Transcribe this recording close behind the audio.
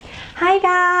Hi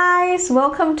guys,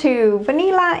 welcome to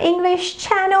Vanilla English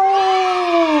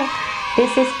channel.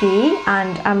 This is Dee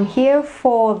and I'm here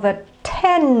for the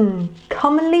 10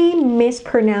 commonly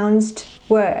mispronounced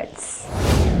words.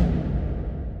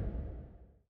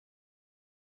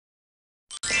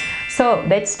 So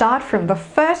let's start from the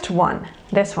first one,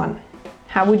 this one.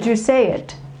 How would you say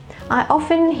it? I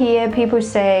often hear people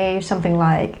say something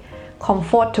like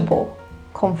comfortable,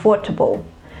 comfortable.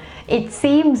 It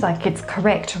seems like it's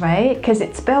correct, right? Because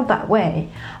it's spelled that way.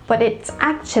 But it's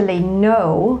actually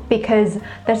no, because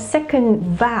the second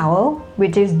vowel,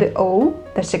 which is the O,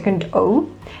 the second O,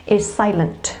 is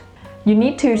silent. You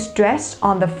need to stress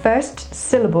on the first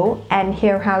syllable and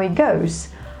hear how it goes.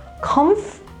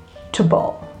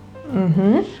 Comfortable.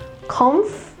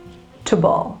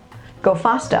 Comfortable. Go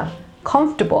faster.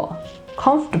 Comfortable.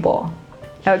 Comfortable.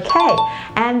 Okay,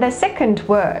 and the second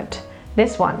word,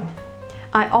 this one.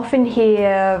 I often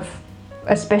hear,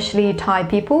 especially Thai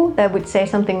people, that would say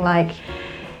something like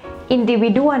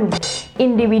individuan,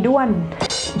 individuan.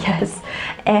 Yes,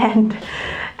 and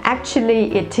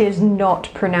actually it is not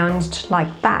pronounced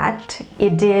like that.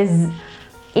 It is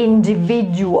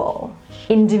individual,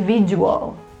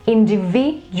 individual,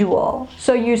 individual.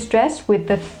 So you stress with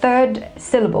the third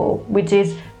syllable, which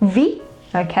is V,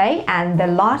 okay? And the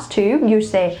last two, you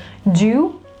say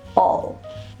dual,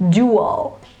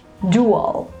 dual.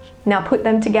 Dual. Now put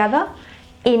them together.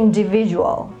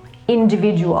 Individual,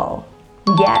 individual.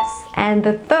 Yes, and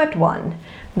the third one,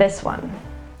 this one.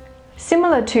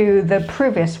 Similar to the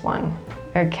previous one,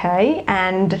 okay?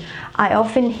 And I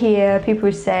often hear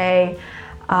people say,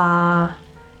 skedduan,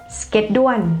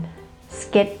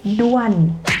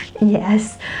 skedduan.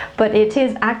 Yes, but it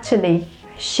is actually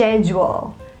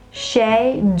schedule,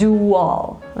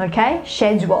 schedule, okay?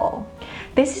 Schedule.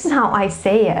 This is how I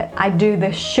say it. I do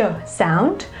the sh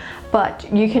sound, but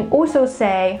you can also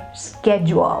say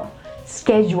schedule,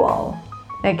 schedule.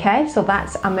 Okay, so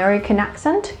that's American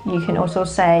accent. You can also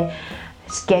say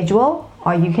schedule,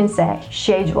 or you can say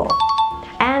schedule.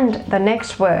 And the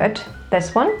next word,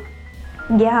 this one.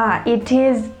 Yeah, it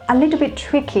is a little bit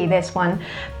tricky, this one,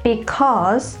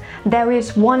 because there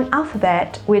is one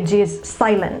alphabet which is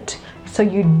silent. So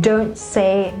you don't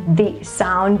say the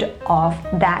sound of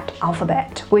that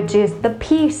alphabet, which is the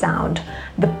P sound,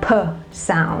 the P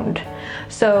sound.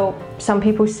 So some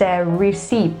people say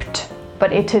receipt,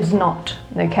 but it is not,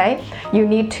 okay? You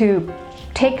need to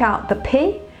take out the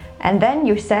P and then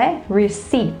you say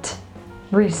receipt,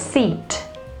 receipt.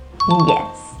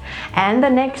 Yes. And the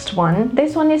next one,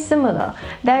 this one is similar.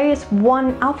 There is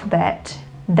one alphabet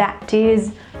that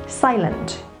is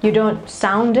silent. You don't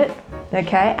sound it,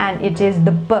 okay? And it is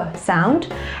the B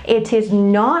sound. It is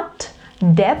not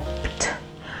debt,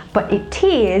 but it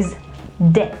is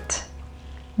debt,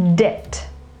 debt,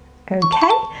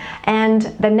 okay? And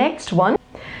the next one,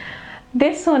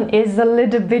 this one is a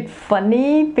little bit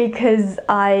funny because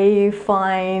I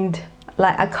find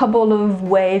like a couple of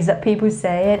ways that people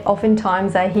say it.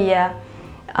 Oftentimes I hear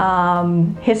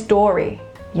history.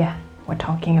 Yeah, we're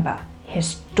talking about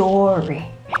history.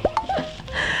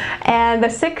 And the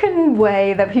second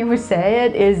way that people say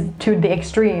it is to the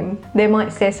extreme. They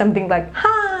might say something like,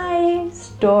 hi,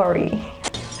 story.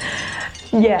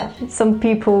 Yeah, some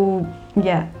people,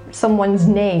 yeah, someone's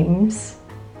name's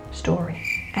story.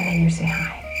 And then you say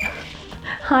hi.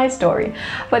 Hi, story.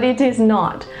 But it is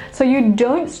not. So you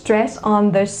don't stress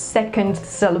on the second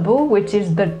syllable, which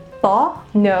is the tha,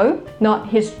 no, not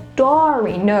his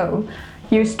story, no.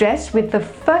 You stress with the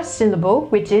first syllable,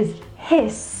 which is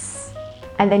his.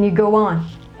 And then you go on,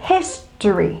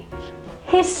 history,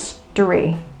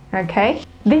 history, okay?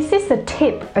 This is the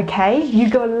tip, okay? You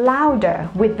go louder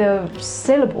with the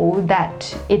syllable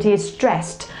that it is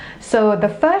stressed. So the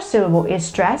first syllable is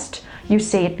stressed, you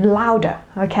say it louder,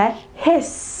 okay?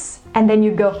 His, and then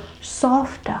you go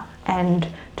softer and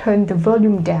turn the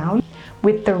volume down.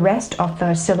 With the rest of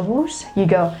the syllables, you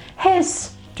go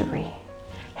history,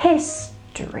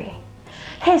 history,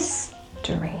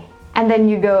 history. And then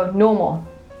you go normal.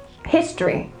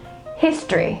 History,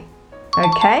 history,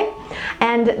 okay?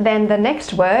 And then the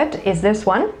next word is this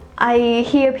one. I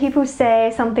hear people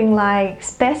say something like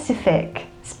specific,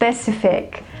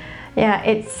 specific. Yeah,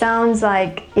 it sounds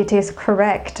like it is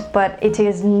correct, but it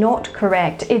is not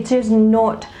correct. It is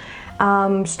not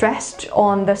stressed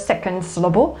on the second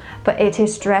syllable, but it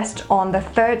is stressed on the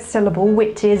third syllable,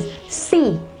 which is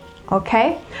C,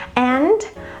 okay? And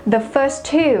the first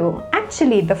two,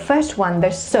 actually the first one, the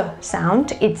S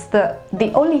sound, it's the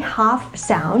only half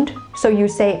sound, so you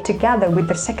say it together with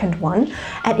the second one,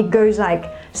 and it goes like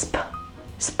sp,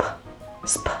 sp,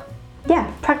 sp.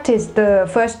 Yeah, practice the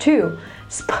first two,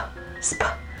 sp, sp,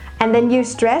 and then you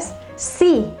stress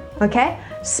C, okay?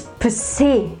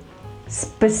 Specific,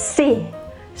 specific,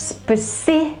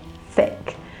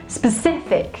 specific,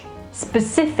 specific,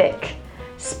 specific,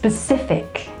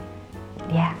 specific.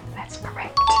 Yeah, that's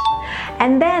correct.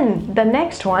 And then the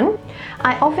next one,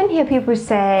 I often hear people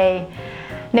say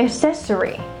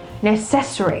necessary,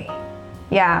 necessary.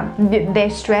 Yeah, they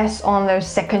stress on the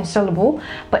second syllable,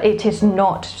 but it is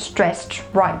not stressed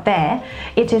right there.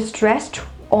 It is stressed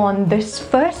on this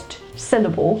first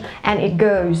syllable, and it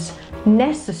goes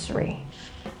necessary.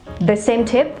 The same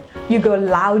tip, you go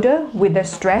louder with the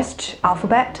stressed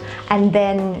alphabet, and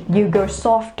then you go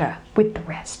softer with the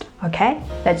rest, okay?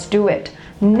 Let's do it.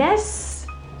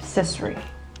 Necessary,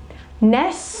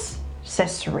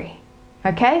 necessary.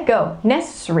 Okay, go.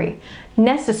 Necessary,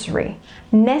 necessary,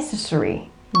 necessary.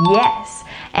 Yes.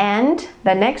 And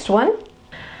the next one.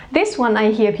 This one I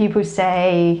hear people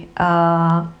say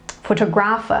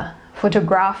photographer,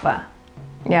 photographer.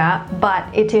 Yeah, but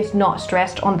it is not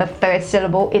stressed on the third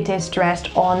syllable. It is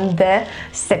stressed on the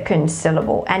second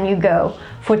syllable. And you go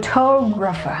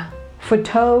photographer,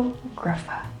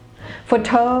 photographer,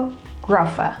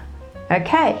 photographer.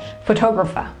 Okay,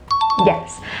 photographer.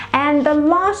 Yes. And the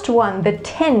last one, the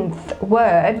 10th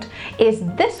word, is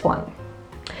this one.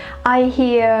 I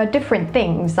hear different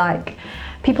things, like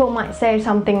people might say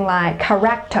something like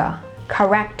character,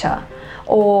 character,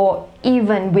 or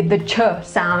even with the ch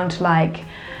sound like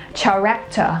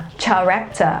character,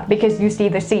 character, because you see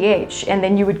the ch and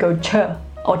then you would go ch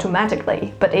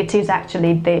automatically, but it is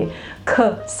actually the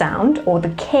k sound or the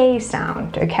k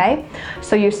sound, okay?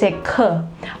 So you say k,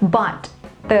 but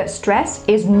the stress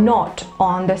is not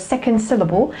on the second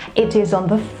syllable, it is on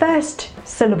the first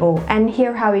syllable. And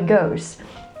hear how it goes.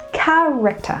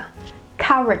 Character,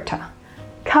 character,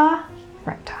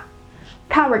 character,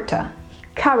 character,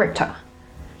 character,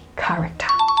 character.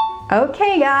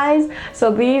 Okay guys,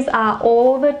 so these are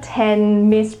all the 10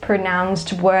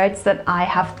 mispronounced words that I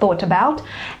have thought about,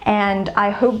 and I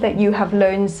hope that you have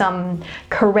learned some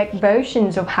correct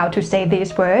versions of how to say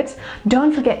these words.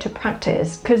 Don't forget to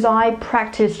practice, because I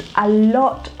practiced a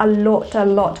lot,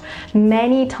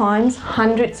 many times,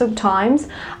 hundreds of times,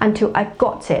 until I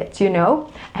got it, you know,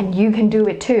 and you can do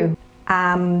it too.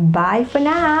 Bye for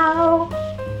now.